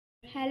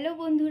Hello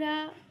বন্ধুরা,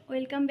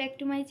 welcome back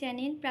to my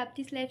channel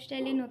প্রাপ্তিস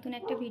লাইফস্টাইলের নতুন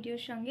একটা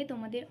ভিডিওর সঙ্গে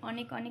তোমাদের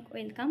অনেক অনেক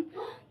ওয়েলকাম।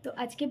 তো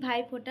আজকে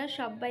ভাইফোঁটা,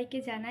 সবাইকে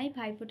জানাই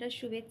ভাইফোঁটার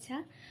শুভেচ্ছা।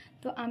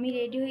 তো আমি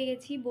রেডি হয়ে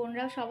গেছি,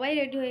 বোনরাও সবাই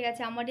রেডি হয়ে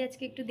গেছে, আমারই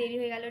আজকে একটু দেরি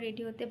হয়ে গেল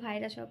রেডি হতে।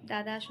 ভাইরা সব,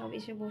 দাদা সব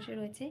এসে বসে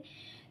রয়েছে।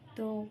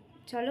 তো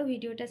চলো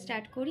ভিডিওটা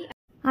স্টার্ট করি।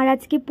 আর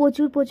আজকে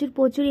প্রচুর প্রচুর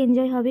প্রচুর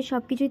এনজয় হবে,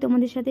 সব কিছুই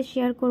তোমাদের সাথে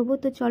শেয়ার করব।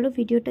 তো চলো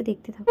ভিডিওটা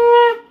দেখতে থাকো।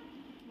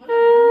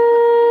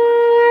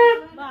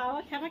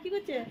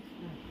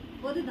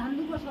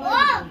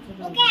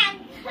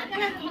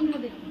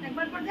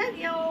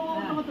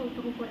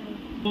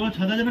 তোমার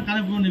ছাদা যেন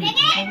কানে পুরো নেবে।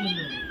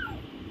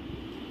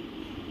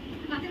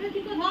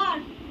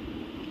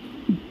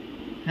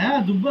 হ্যাঁ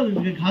দুব্বা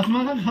ঘাস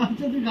মাখা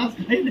খাচ্ছে, তুই ঘাস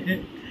খাই নে।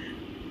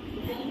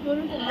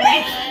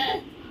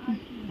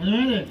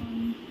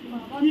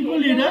 কি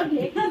বলি এটা?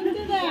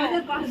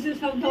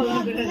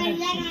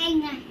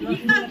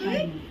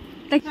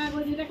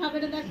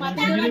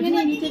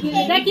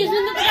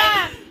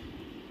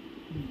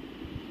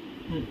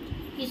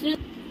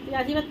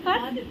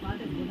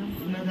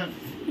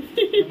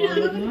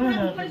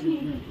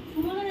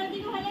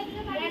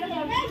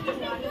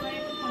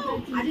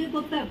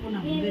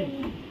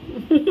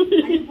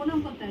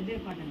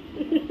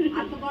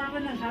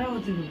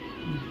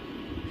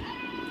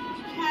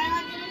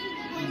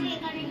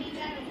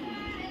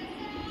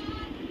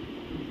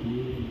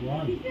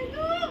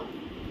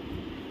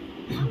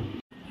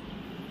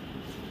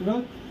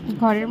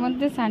 ঘরের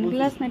মধ্যে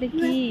সানগ্লাস না রে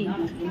কি?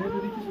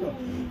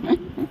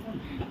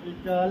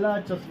 কালা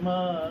চশমা,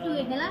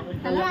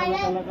 কালা কালা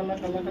কালা কালা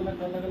কালা কালা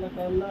কালা কালা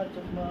কালা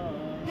চশমা।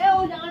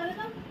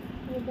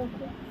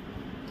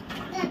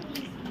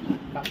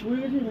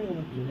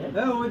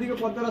 ওইদিকে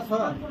পর্দাটা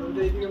সরা,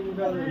 এইদিকে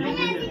মুখে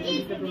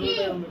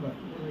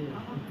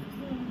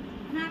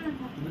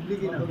বুঝলি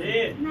কি না?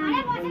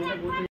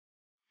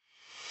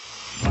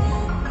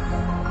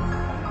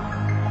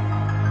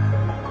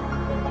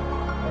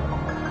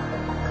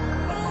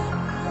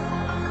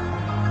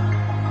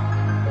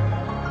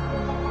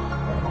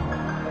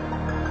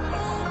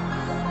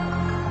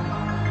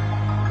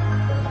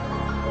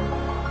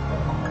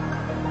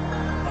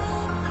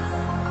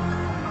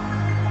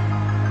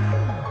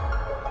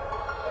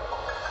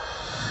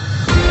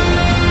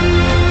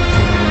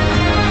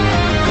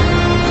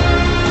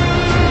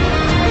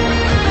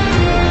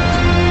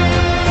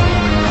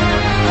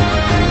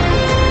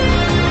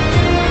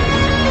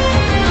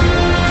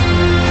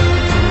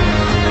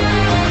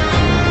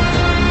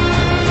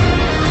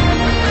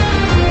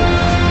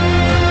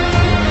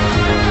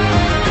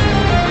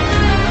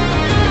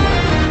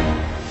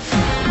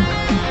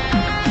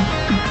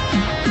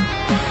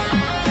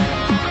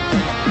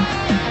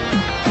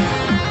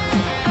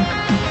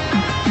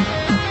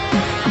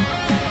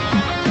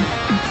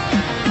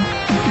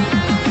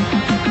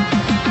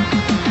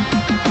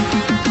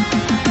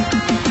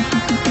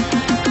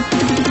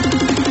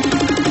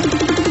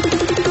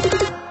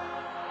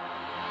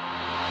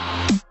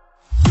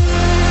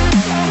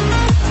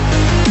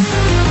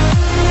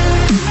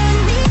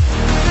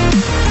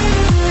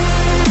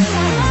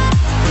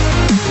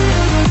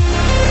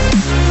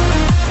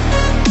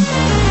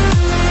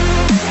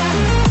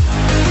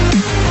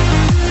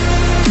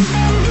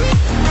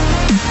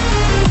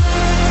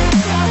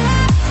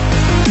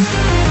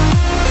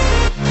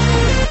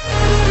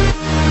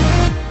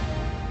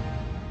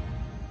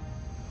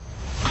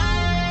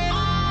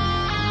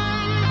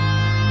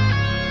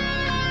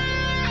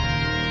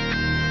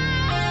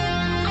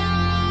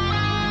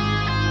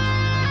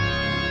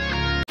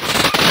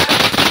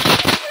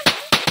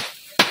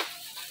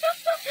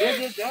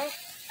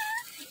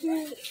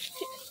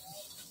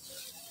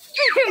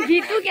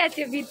 ভিতু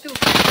গেছে, ভিতু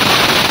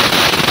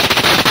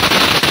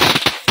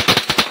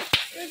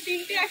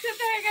তিনটে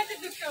একসাথে হয়ে গেছে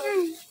দুটো।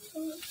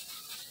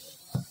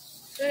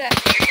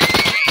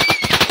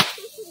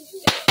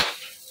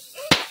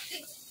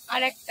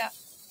 আর একটা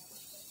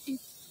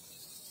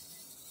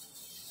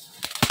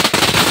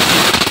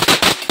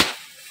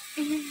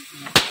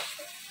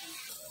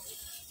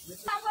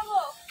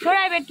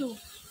ঘোড়াই বেটু।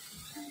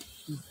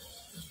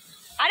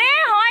 আরে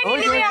হয় নি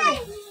দিবি আমি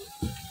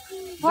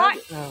হয়।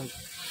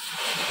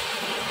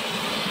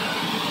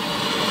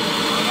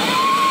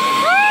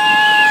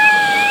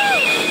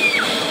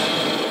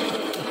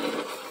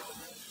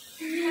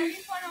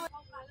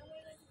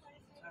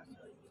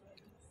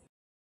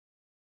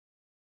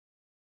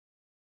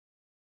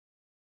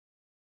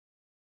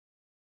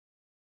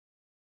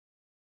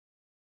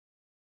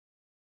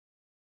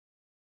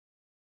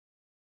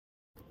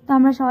 তো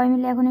আমরা সবাই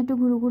মিলে এখন একটু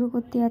ঘুরু ঘুরু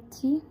করতে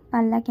যাচ্ছি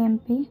পাল্লা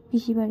ক্যাম্পে,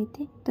 পিসি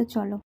বাড়িতে। তো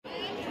চলো।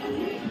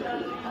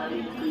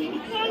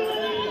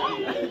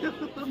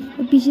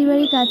 পিসির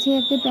বাড়ির কাছে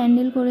একটা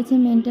প্যান্ডেল করেছে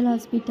মেন্টাল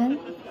হসপিটাল,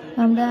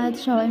 আমরা আজ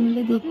সবাই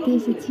মিলে দেখতে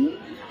এসেছি।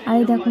 আর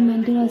এই দেখো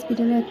মেন্টাল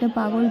হসপিটালে একটা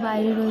পাগল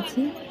বাইরে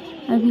রয়েছে,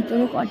 আর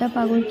ভিতরে কটা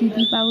পাগল, কী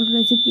কী পাগল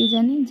রয়েছে কে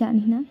জানে,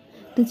 জানি না।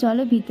 তো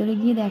চলো ভিতরে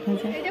গিয়ে দেখা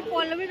যায়।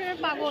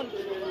 পাগল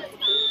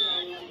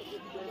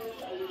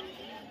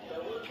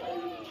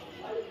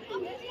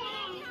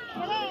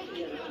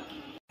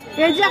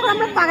এই যে এখন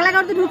আমরা পাগলা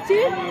গাড়িতে ঢুকছি।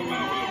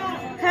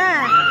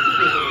 হ্যাঁ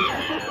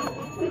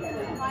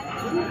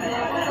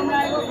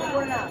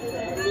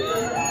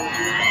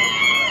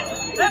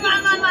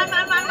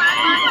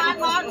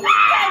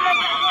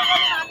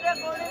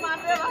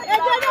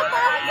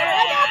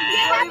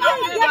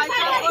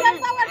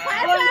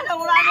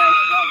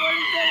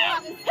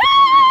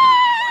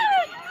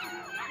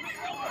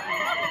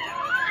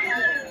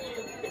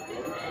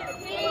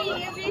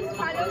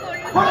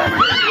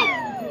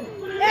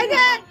এই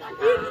যে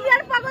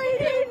ইন্ডিয়ার পাগল,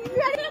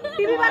 ইন্ডিয়ার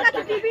টিভি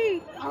বানাচ্ছে টিভি।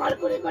 আমার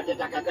 20 কোটি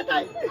টাকা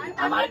কোথায়?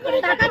 আমার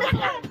 20 টাকা কোটি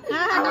টাকা।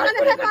 হ্যাঁ দোকানে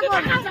সে পাগল।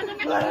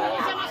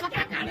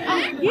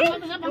 কি?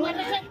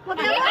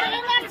 কোথায়?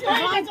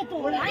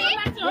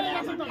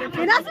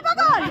 এনাসি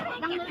পাগল?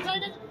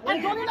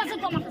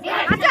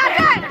 আচ্ছা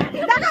আচ্ছা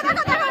দেখো দেখো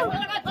দেখো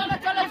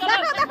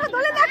দেখো দেখো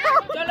দলে দেখো।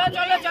 চলো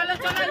চলো চলো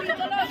চলো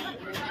চলো।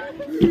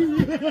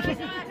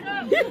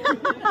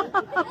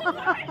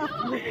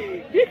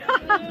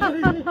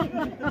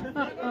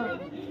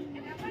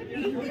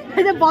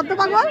 এই যে বদ্ধ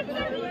পাগল।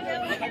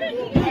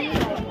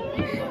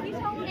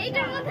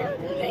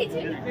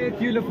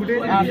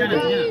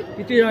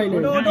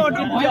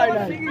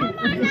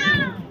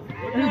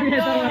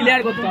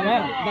 ক্লিয়ার করতে হবে,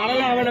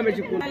 দাঁড়ালে হবে না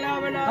বেশি।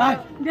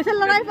 দেশের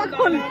লড়াই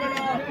পাগল।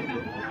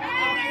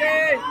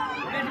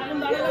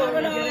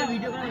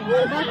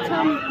 বাচ্চা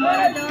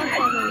মারা যাওয়ার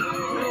পাগল।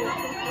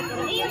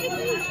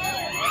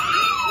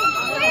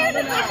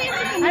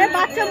 আরে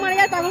বাচ্চা মারা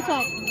যাওয়ার পাগল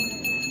সব।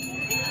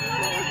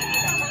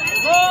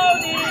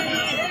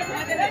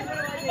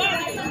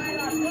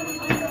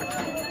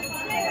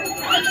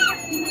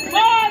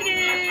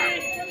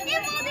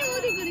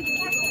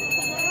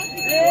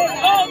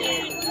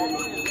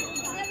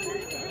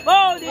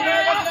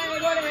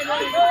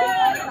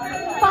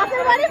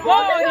 পাশের বাড়ি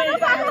মদের জন্য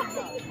পাগল,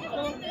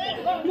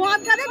 মদ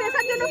গাঁজা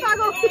নেশার জন্য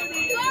পাগল।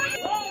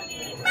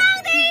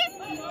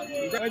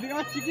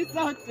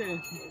 চিকিৎসা হচ্ছে।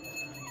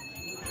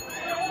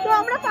 তো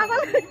আমরা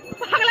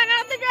পাগলা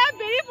গাড়া থেকে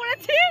বেরিয়ে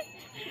পড়েছি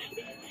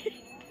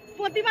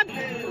প্রতিমা।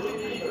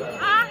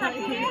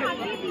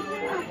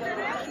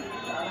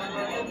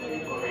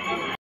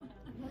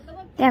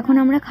 তো এখন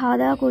আমরা খাওয়া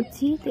দাওয়া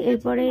করছি। তো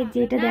এরপরে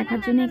যেটা দেখার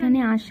জন্য এখানে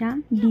আসা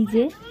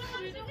ডিজে,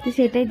 তো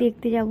সেটাই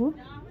দেখতে যাব।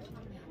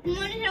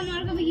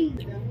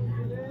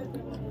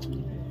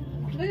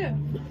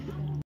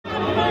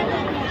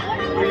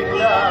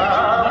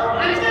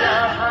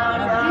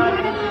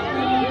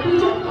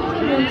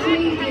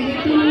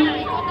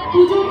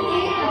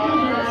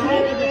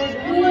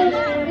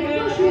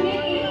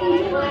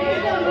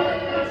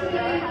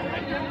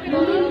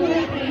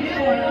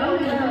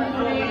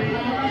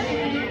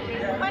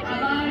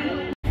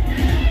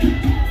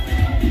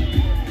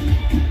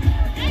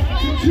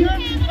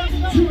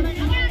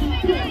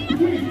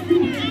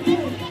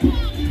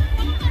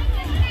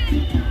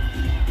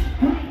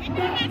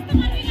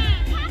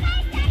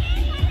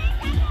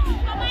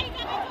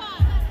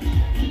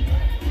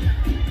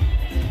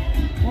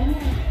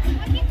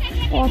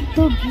 কত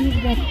ভিড়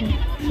দেখো,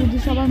 শুধু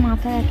সবার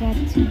মাথায় একে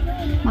যাচ্ছে,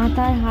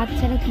 মাথার হাত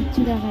ছাড়া কিচ্ছু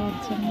দেখা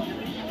যাচ্ছে না।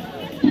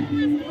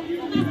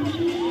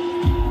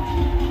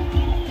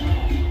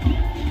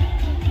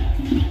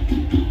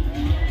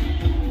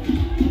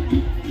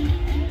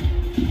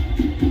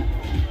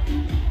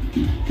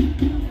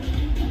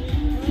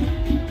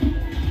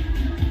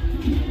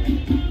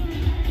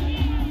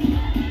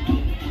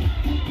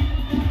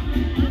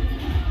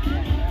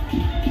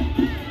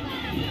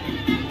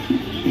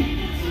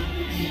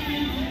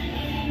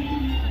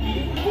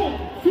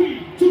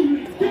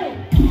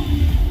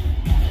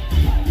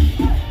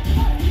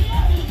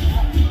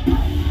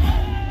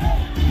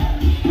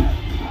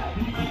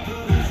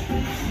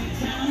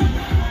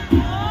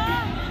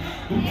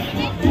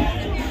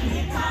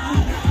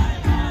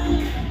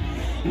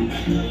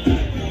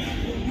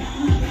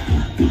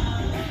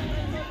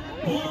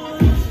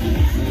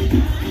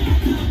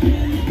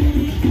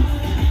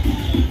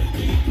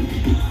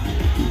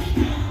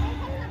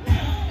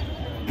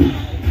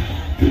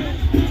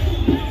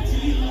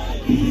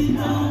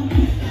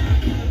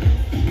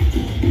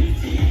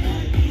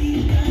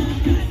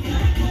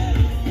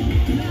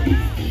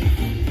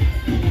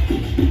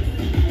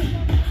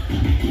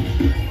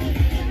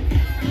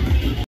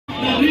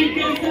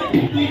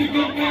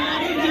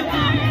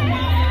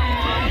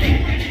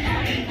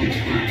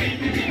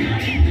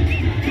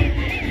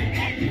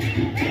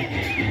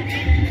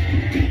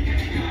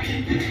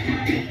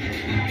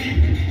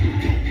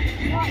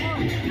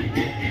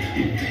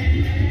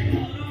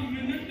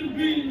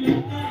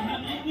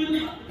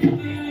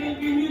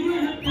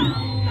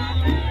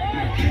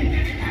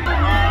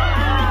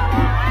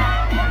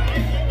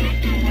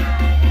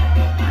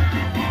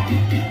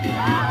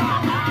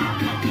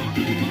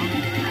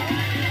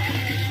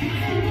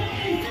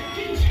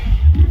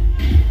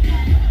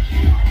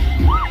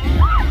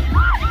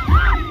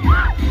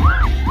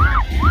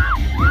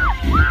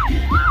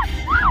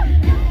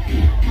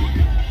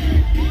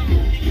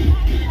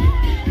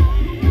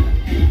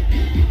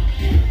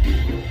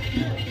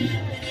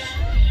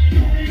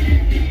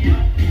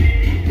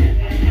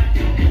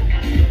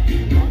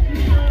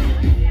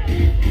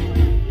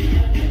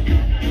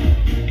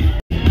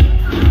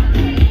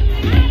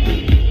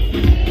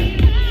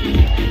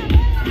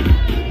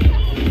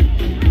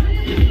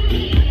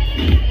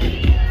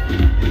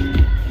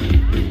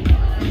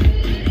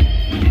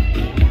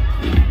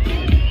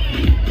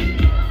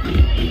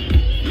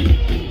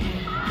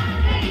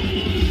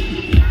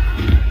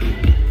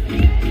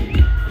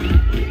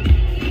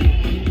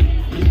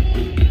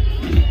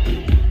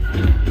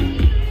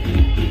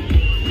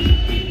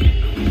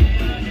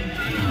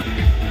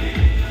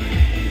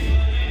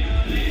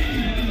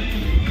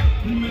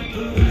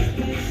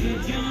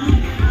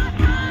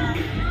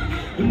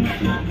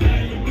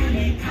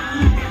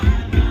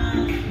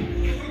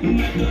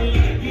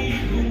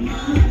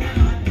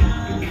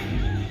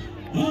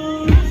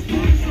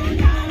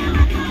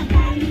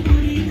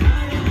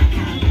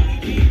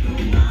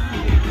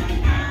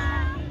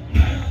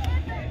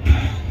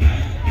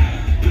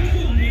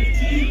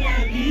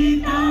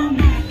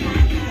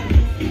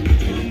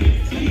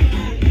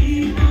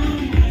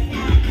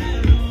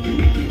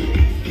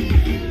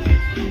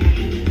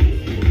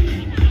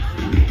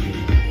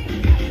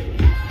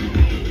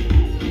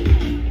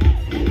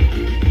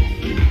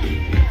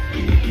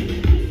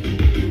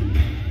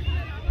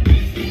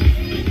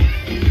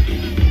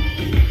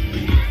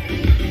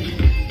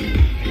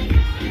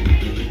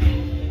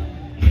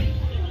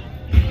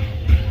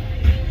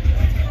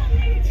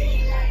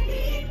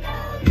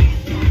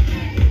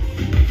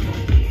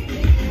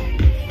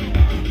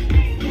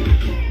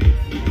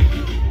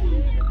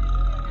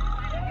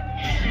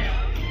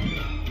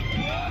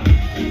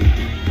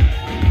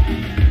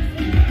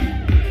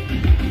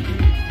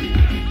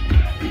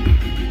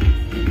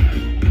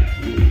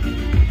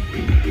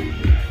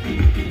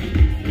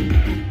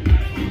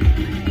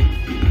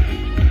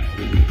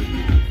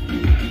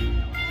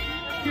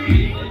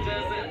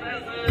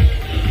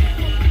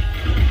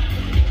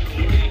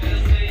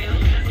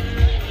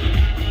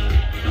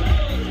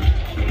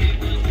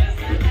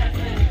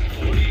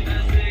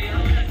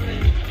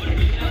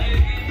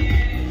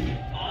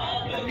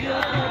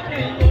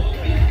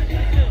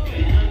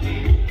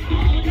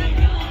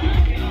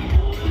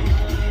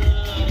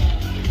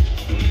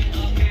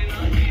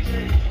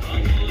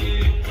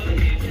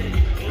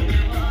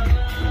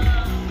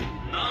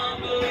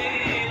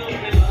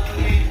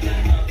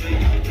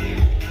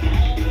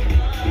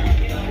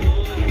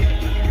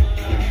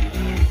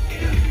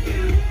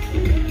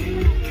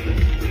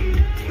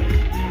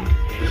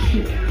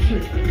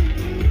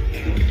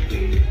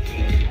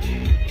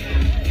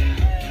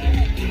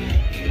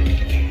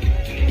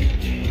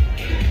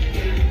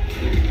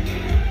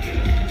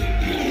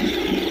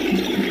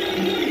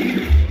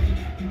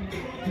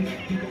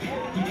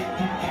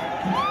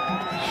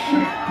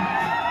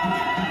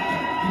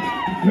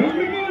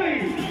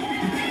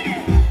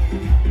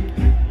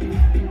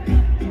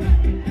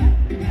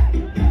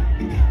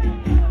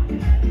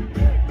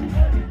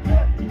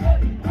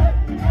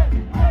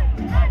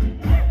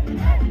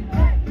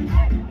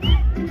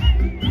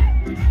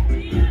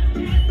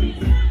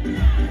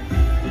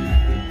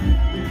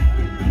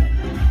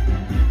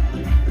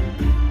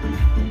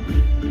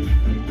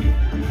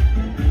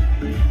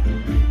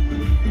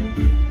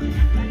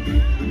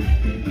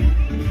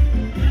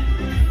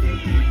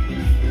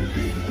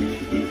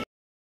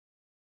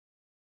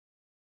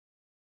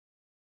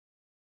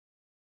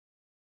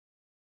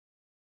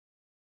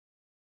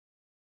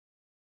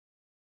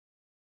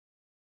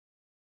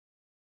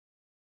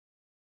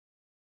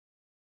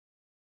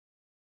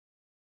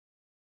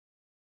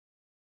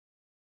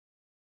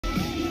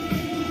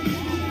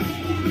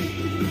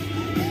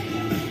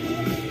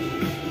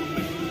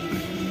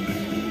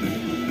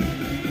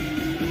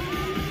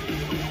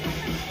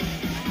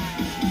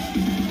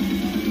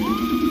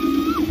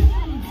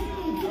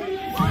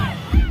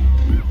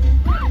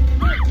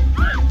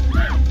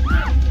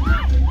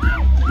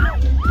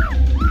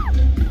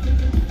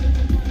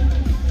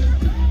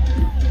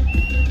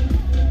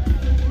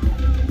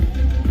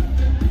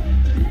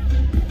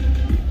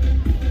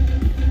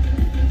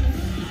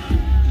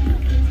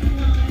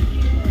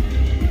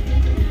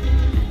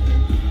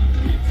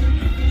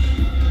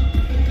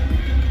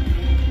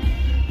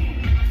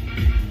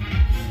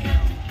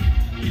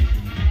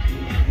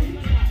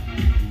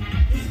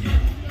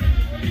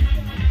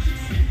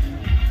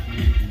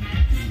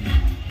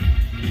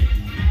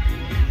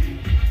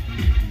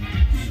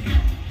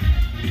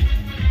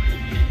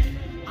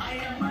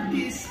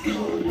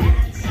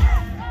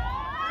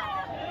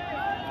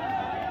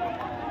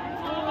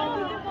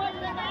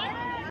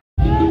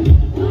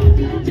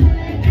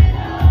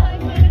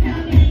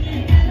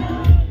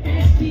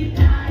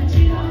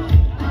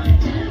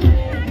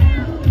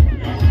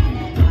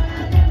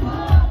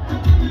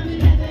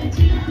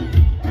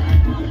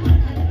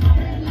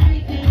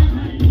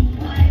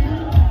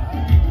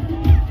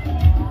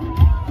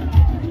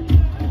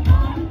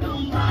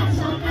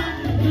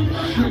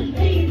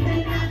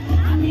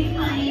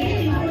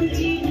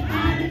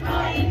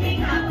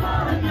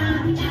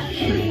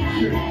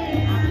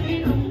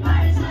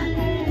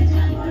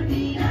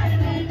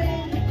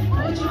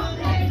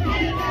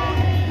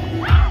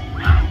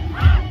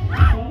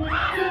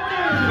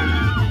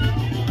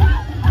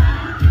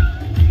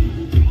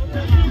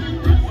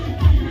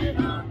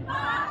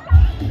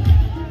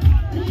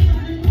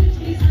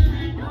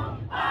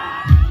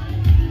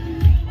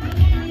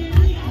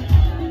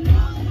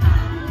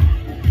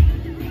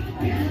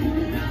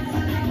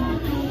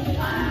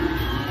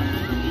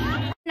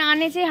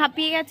 এনেছে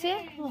হাঁপিয়ে গেছে।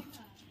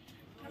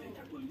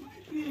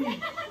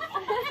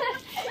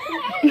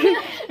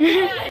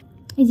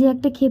 এই যে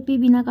একটা খেপি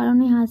বিনা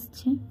কারণে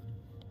হাসছে।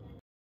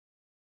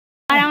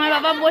 আর আমার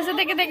বাবা বসে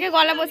থেকে থেকে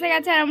গলা বসে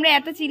গেছে, আর আমরা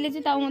এত চিল্লেছি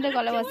তাও আমাদের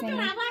গলা বসেনি।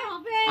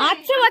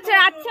 আচ্ছা বছর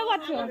আচ্ছা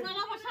বছর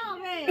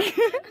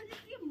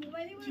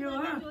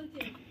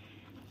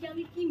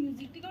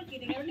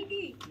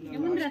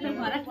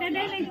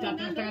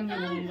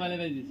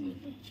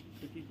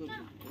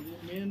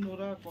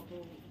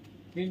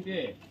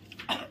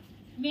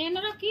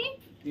মেয়েরা কি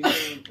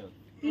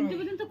 3টে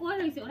পর্যন্ত কই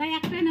হইছে, ওরা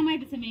একটাই নামাই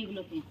দিছে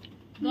মেয়েগুলোকে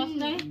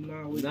 10টায়।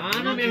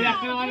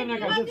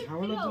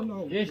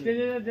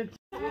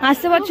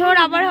 আসছে বছর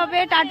আবার হবে।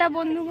 টাটা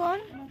বন্ধুগণ।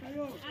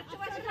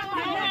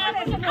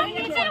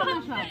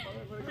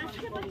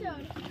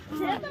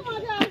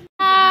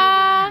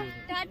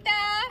 টাটা।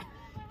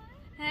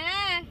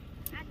 হ্যাঁ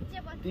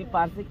তুই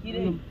পারছে কি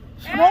রে?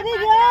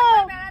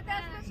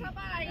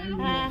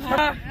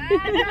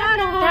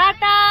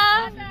 টাটা।